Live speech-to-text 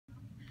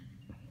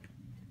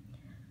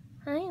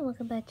Hi and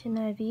welcome back to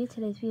another video.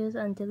 Today's video is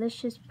on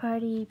Delicious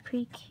Party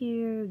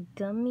Precure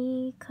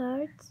Gummy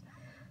Cards.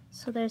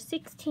 So there's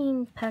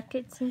 16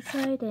 packets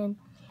inside and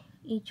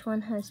each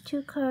one has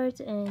 2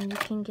 cards and you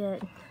can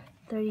get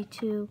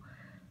 32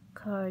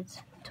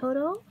 cards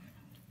total.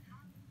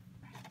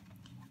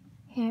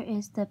 Here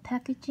is the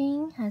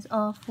packaging, has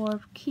all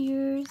 4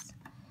 cures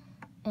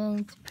and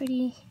it's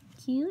pretty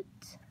cute.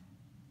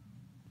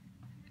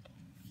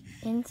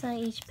 Inside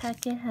each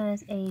packet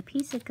has a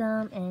piece of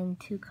gum and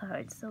 2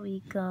 cards. So we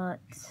got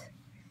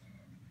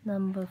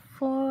number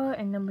 4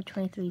 and number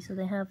 23, so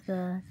they have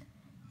the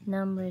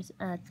numbers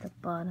at the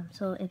bottom.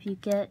 So if you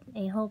get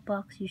a whole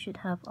box, you should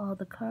have all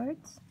the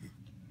cards.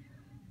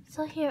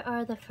 So here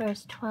are the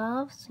first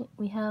 12. So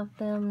we have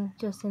them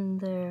just in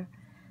their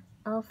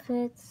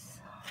outfits.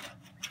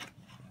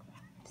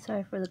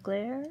 Sorry for the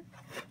glare.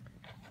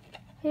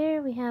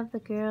 Here we have the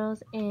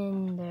girls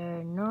in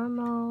their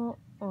normal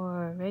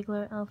or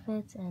regular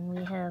outfits, and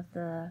we have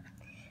the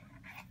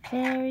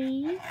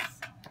fairies.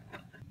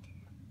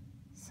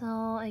 So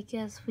I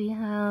guess we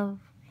have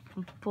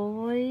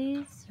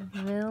boys,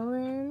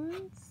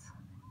 villains,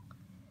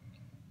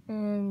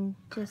 and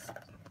just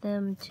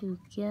them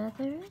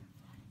together.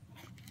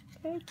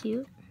 Very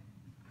cute.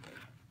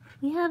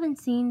 We haven't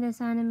seen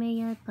this anime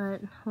yet, but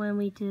when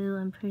we do,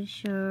 I'm pretty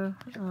sure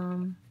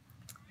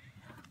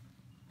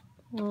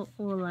we'll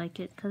like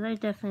it, because I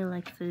definitely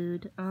like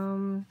food.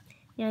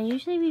 Yeah,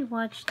 usually we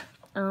watch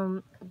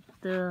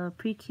the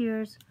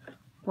Precures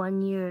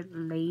 1 year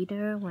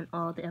later when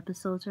all the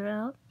episodes are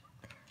out.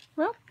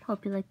 Well,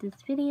 hope you liked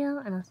this video,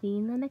 and I'll see you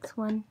in the next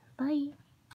one. Bye!